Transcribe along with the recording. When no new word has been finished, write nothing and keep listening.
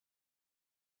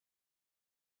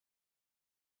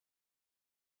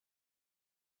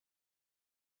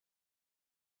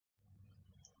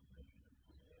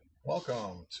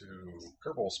Welcome to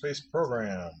Kerbal Space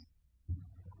Program.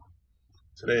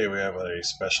 Today we have a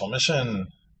special mission,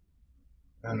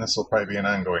 and this will probably be an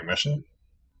ongoing mission.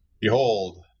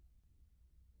 Behold,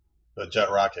 the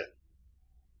JetRocket.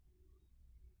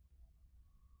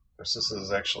 Of course, this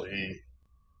is actually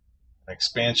an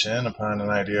expansion upon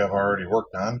an idea I've already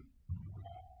worked on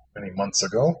many months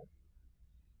ago.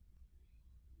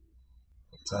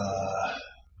 But,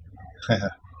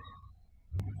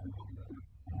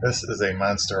 this is a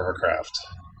monster of a craft.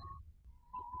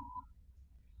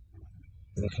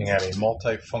 Looking at a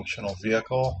multifunctional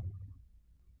vehicle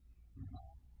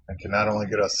that can not only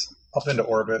get us up into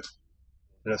orbit,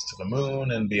 get us to the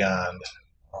moon and beyond.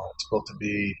 It's built to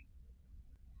be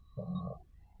about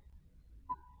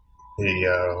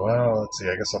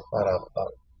a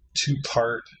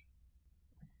two-part,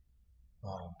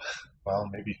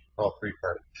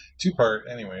 two-part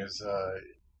anyways,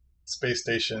 space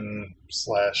station /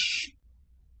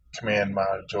 command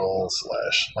module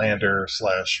 / lander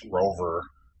 / rover.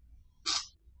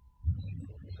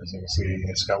 As you can see,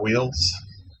 it's got wheels.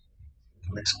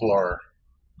 You can explore.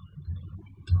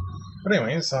 But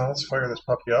anyways, let's fire this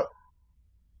puppy up.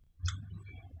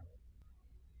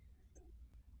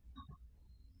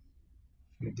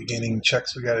 The beginning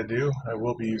checks we got to do. I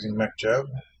will be using MechJeb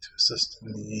to assist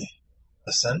in the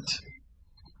ascent,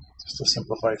 just to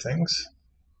simplify things.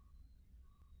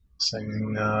 This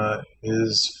thing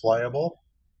is flyable,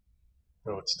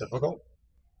 though it's difficult.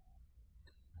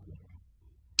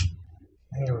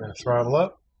 Okay, we're going to throttle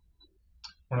up.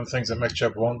 One of the things that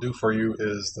MechJeb won't do for you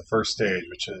is the first stage,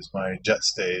 which is my jet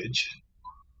stage,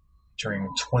 featuring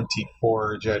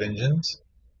 24 jet engines.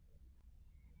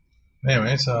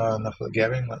 Anyways, enough of the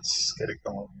gabbing. Let's get it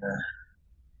going here.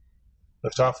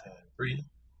 Liftoff in 3.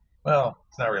 Well,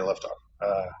 it's not really liftoff.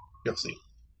 You'll see.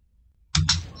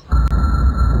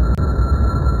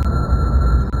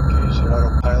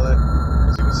 Autopilot.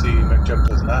 As you can see, MechJeb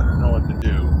does not know what to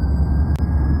do,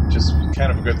 which is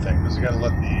kind of a good thing, because you got to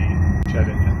let the jet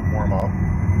engine warm up.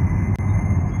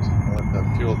 So let the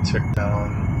fuel tick down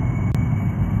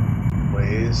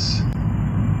ways.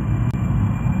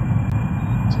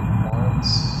 Tick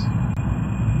once.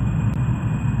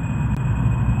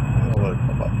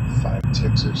 About 5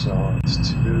 ticks or so. It's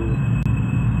 2,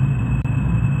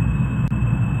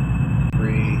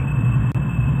 3.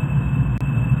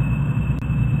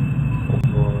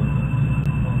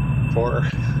 4.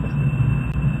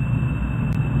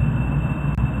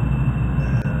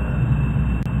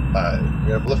 And 5.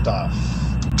 We have liftoff.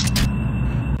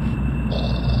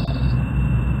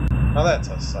 Now that's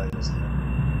a sight, isn't it?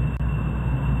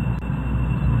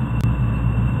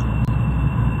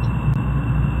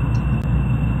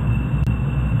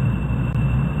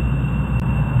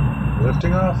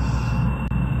 Lifting off.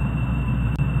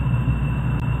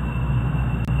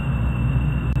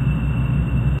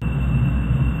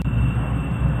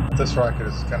 This rocket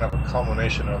is kind of a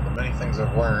culmination of the many things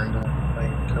I've learned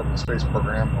playing Kerbal Space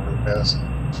Program over the past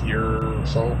year or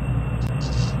so.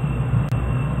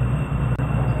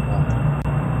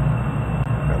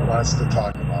 Got lots to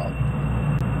talk about.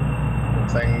 And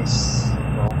things,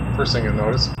 well, first thing you'll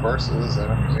notice, of course, is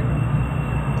that I'm using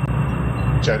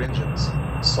jet engines.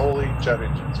 Solely jet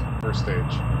engines for the first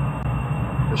stage.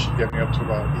 This should get me up to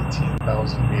about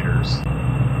 18,000 meters.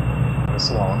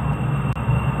 This alone.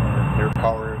 They're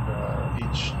powered.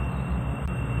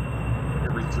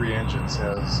 Every 3 engines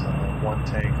has 1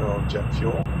 tank of jet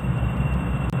fuel.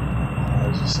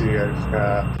 As you see, I've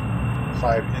got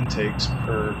 5 intakes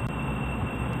per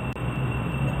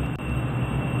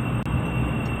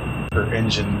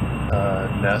engine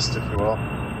nest, if you will.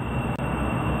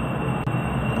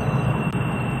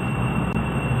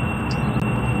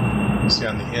 You see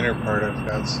on the inner part, I've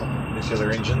got some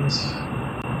nuclear engines.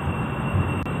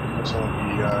 So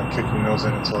I'll be kicking those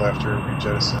in until after we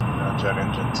jettison jet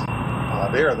engines.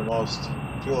 They are the most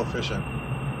fuel efficient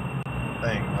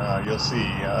thing. You'll see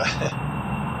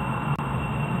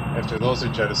after those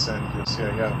are jettisoned, you'll see I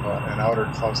have an outer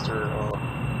cluster of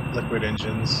liquid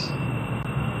engines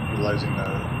utilizing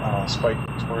the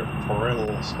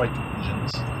toroidal spike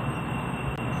engines,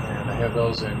 and I have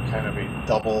those in kind of a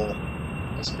double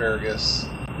asparagus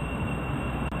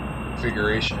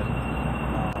configuration.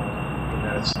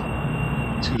 It's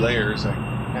 2 layers. I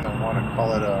kind of want to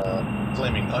call it a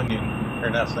flaming onion, or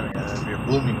not flaming, it'd be a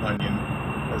blooming onion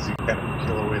as you kind of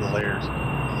peel away the layers.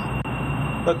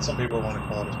 But some people want to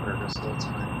call it asparagus, so it's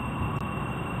fine.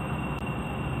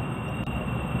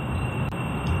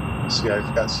 See,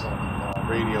 I've got some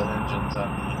radial engines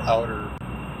on the outer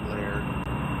layer.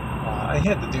 I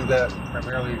had to do that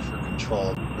primarily for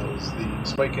control because the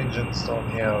spike engines don't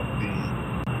have the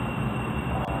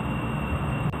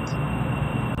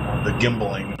the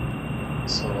gimbaling.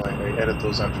 So I edit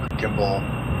those onto the gimbal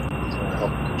to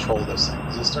help control this thing.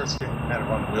 Because it starts getting kind of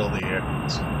unwieldy at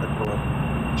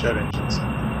jet engines.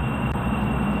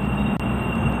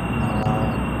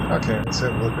 Okay, let's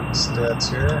have a look at the stats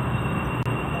here.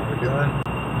 How we're doing?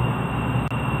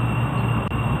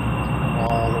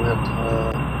 All the way up to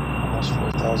almost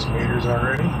 4,000 meters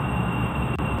already.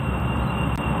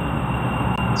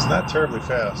 It's not terribly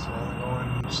fast. We're only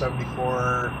going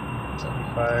 74,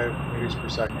 75 meters per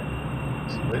second.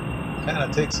 So it kind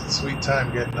of takes its sweet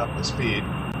time getting up to speed.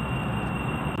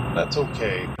 That's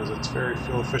okay, because it's very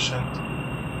fuel efficient.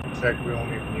 In fact, we won't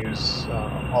even use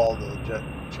all the jet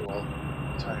fuel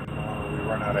time we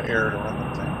run out of air to run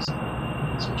them things.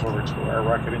 Switch over to our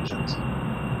rocket engines.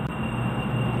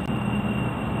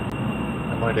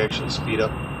 I might actually speed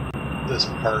up this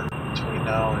part between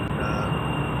now and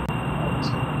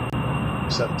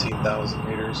 17,000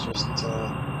 meters, just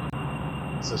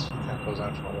this kind of goes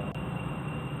on for a while.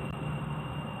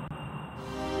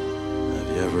 Have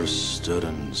you ever stood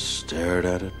and stared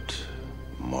at it,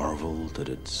 marveled at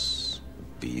its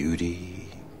beauty,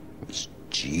 its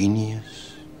genius?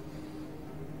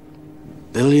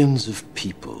 Billions of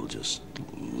people just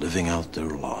living out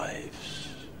their lives,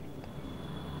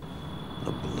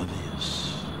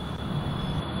 oblivious.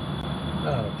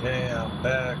 Okay, I'm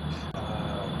back.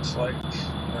 Looks like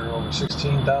we're over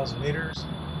 16,000 meters.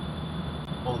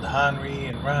 Old Henry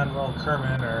and Ronwell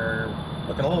Kerbin are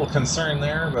looking a little concerned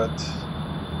there, but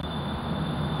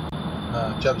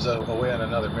Jeb's away on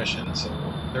another mission, so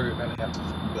they're going to have to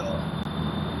fulfill.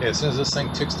 Okay, as soon as this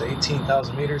thing ticks to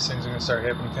 18,000 meters, things are going to start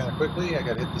happening kind of quickly. I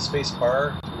got to hit the space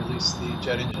bar to release the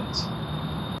jet engines.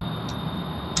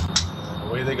 And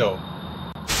away they go.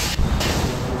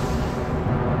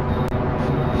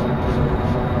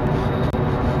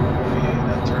 Okay,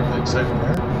 not terribly exciting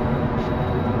there.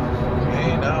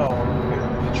 Okay, now we get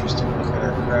an interesting look at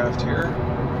our craft here.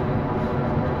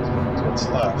 So what's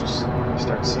left?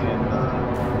 Start seeing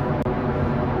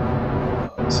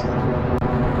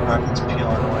rockets peeling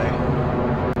away.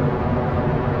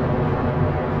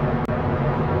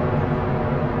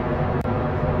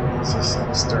 As this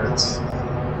thing starts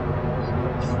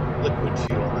liquid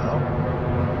fuel now.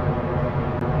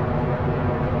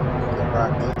 The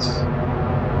rockets.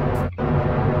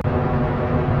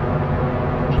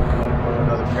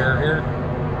 Another pair here.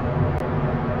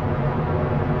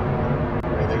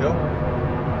 Away they go.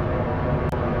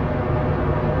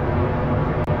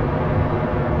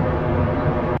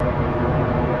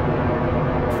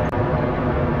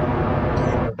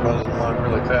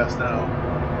 Fast now.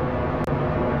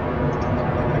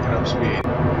 Picking up speed.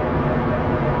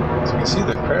 So you can see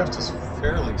the craft is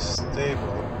fairly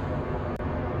stable.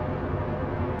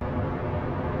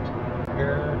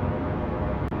 Here.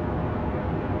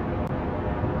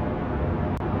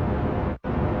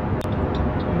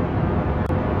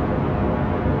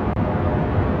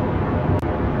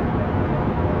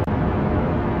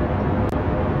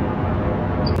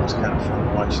 So it's kind of fun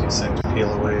to watch these things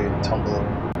peel away and tumble.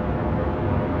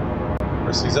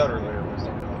 Of course, these outer layers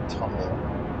don't really tumble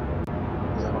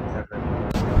because I don't have any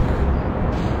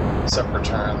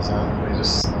separatrons on them. They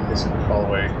just basically fall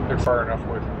away. They're far enough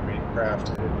away from the main craft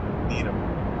I didn't need them.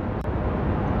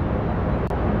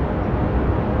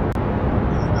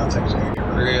 And now things are going to get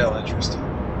real interesting.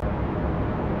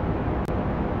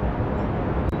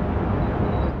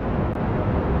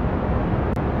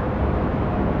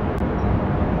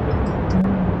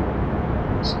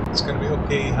 So it's going to be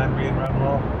okay, Henry and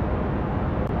Ronwell.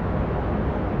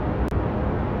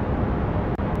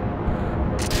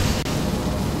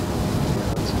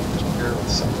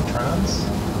 Separatrons.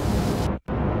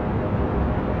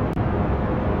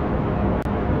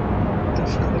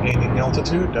 Definitely gaining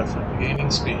altitude, definitely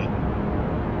gaining speed.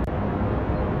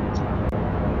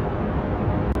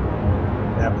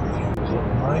 Map of the view is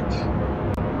looking like.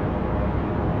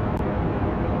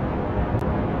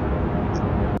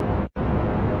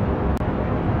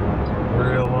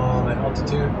 Real well on the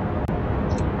altitude.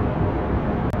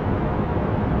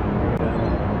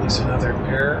 Release another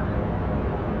pair.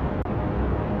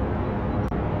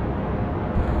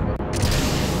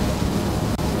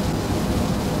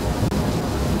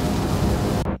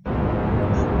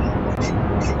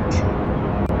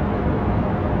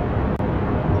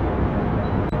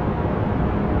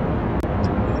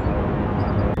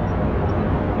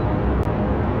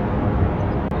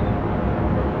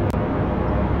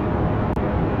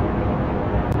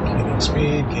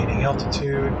 Speed, gaining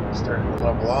altitude, starting to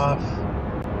level off.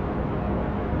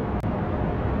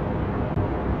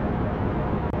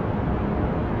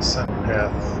 Sun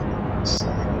path.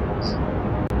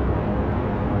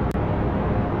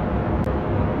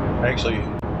 I actually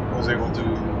was able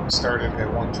to start it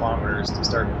at 1 kilometer to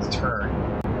start the turn,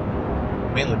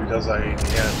 mainly because I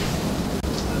had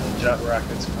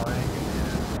JetRockets going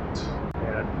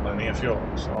and had plenty of fuel,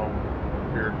 so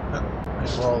we're might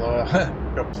as well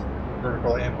pick up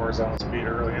vertical and horizontal speed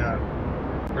early on.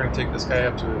 We're going to take this guy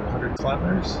up to 100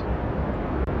 kilometers.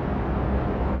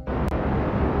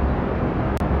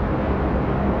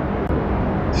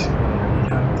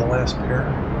 The last pair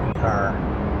we are.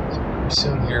 So pretty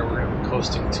soon here we're going to be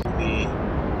coasting to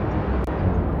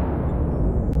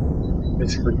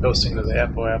basically coasting to the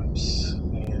apoapse,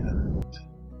 and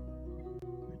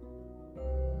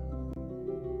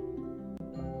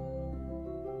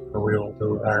we will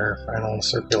do our final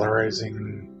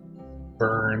circularizing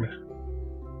burn.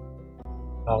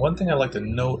 One thing I'd like to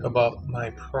note about my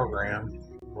program,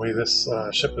 the way this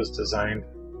ship is designed,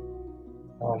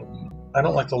 I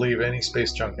don't like to leave any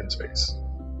space junk in space.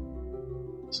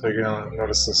 So you're going to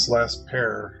notice this last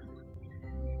pair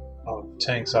of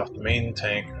tanks off the main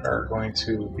tank are going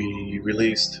to be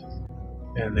released,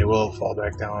 and they will fall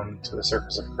back down to the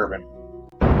surface of Kerbin.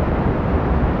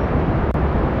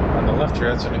 On the left here,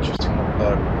 that's an interesting little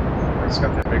bug. It's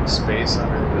got that big space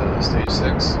under the stage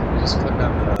 6. You just click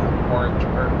on the orange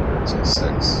part where it says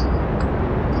 6.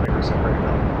 Fingers it right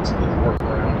now. It's a little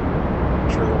workaround. I'm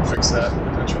sure they'll fix that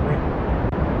eventually.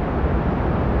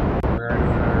 We're doing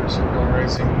our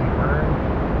circularizing burn.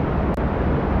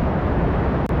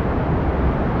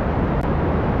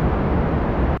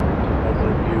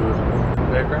 Lovely view of the moon in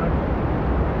the background.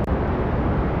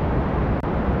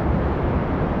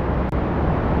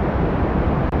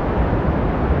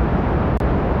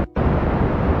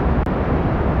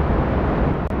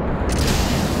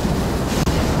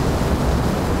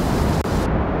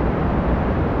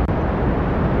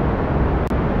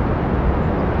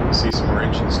 See some more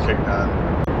engines kicked on.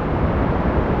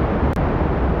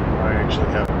 I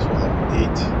actually have a total of 8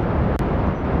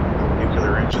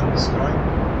 nuclear engines going.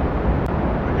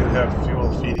 I do have fuel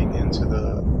feeding into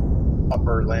the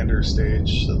upper lander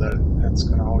stage, so that's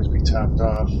going to always be topped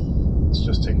off. It's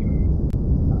just taking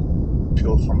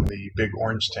fuel from the big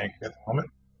orange tank at the moment.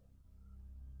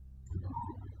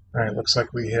 Alright, looks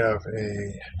like we have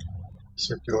a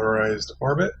circularized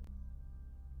orbit.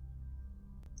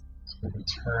 We can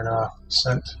turn off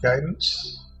descent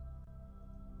guidance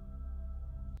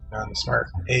on the smart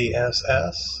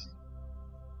ASS.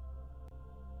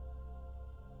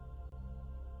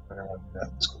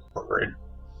 Let's go forward.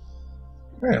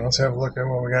 Alright, let's have a look at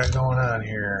what we got going on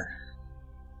here.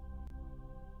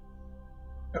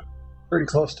 Yep, pretty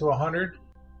close to 100.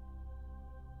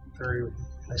 Very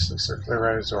nicely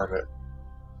circularized orbit.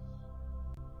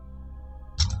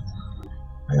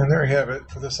 And there you have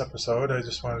it for this episode. I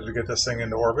just wanted to get this thing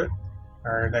into orbit.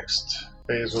 Our next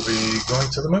phase will be going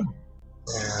to the moon.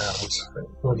 And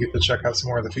we'll get to check out some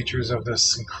more of the features of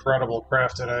this incredible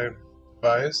craft that I've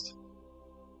devised.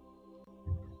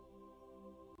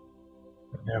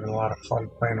 I'm having a lot of fun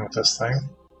playing with this thing.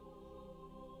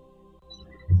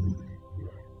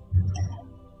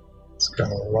 It's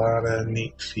got a lot of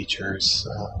neat features.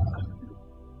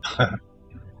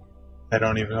 I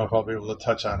don't even know if I'll be able to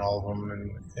touch on all of them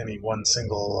in any one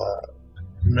single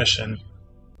mission.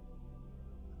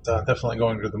 Definitely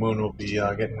going to the moon will be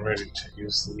getting ready to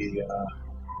use the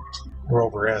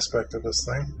rover aspect of this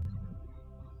thing.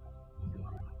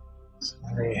 So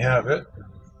there you have it.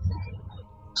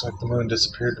 Looks like the moon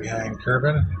disappeared behind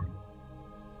Kerbin.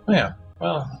 Oh yeah,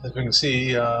 well, as we can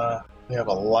see, we have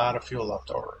a lot of fuel left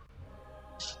over.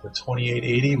 The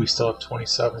 2880, we still have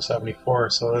 2774,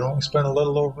 so it only spent a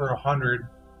little over 100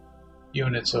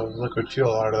 units of liquid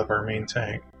fuel out of our main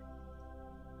tank.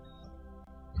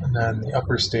 And then the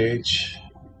upper stage,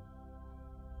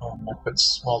 I put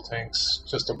small tanks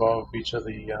just above each of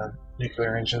the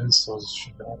nuclear engines. Those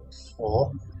should be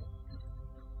full.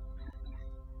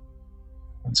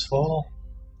 One's full.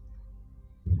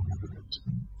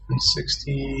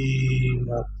 360,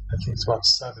 I think it's about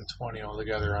 720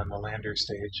 altogether on the lander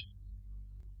stage.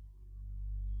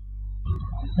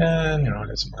 And, I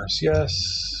got some RCS,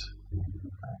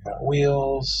 I got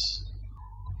wheels,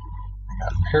 I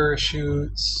got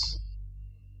parachutes,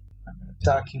 I got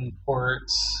docking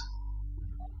ports.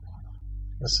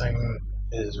 This thing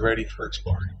is ready for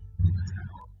exploring.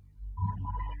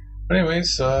 But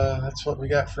anyways, that's what we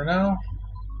got for now.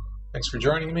 Thanks for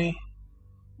joining me.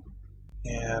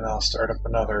 And I'll start up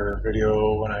another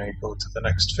video when I go to the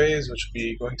next phase, which will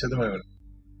be going to the moon.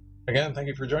 Again, thank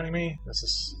you for joining me. This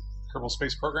is Kerbal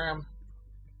Space Program.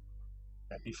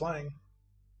 Happy flying.